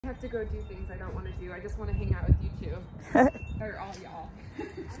have to go do things I don't want to do. I just want to hang out with you two. Or all y'all.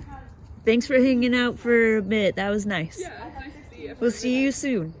 Thanks for hanging out for a bit. That was nice. Yeah, it's nice to see you. We'll see you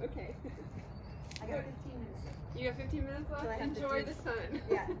soon. Okay. I got 15 minutes left. You got 15 minutes So I left? have to Enjoy do- the sun.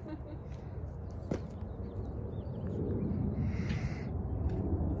 Yeah.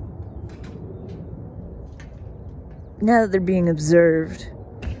 Now that they're being observed,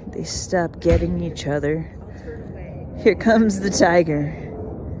 they stop getting each other. I'll turn away. Here comes the tiger.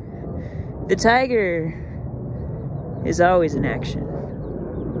 The tiger is always in action.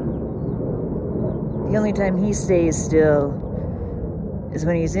 The only time he stays still is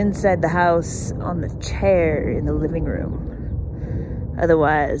when he's inside the house on the chair in the living room.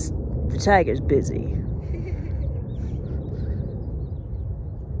 Otherwise, the tiger's busy.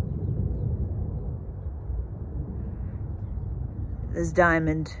 There's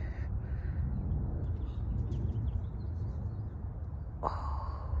Diamond.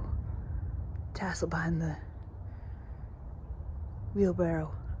 Oh, tassel behind the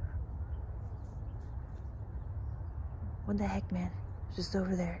wheelbarrow. What the heck, man? Just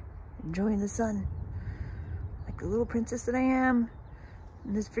over there, enjoying the sun. Like the little princess that I am.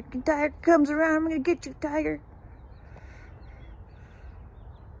 And this freaking tiger comes around, I'm gonna get you, tiger.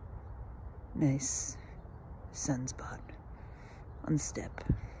 Nice sunspot on the step.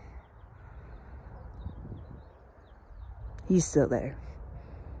 He's still there.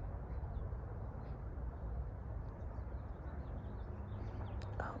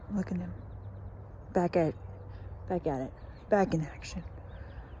 Oh, look at him. Back at it. Back in action.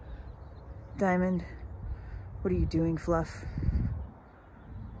 Diamond, what are you doing, Fluff?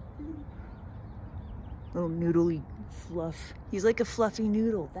 Little noodly Fluff. He's like a fluffy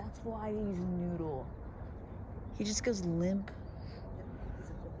noodle. That's why he's a noodle. He just goes limp.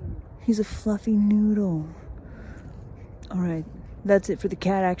 He's a fluffy noodle. All right, that's it for the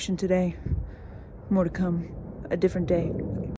cat action today. More to come a different day.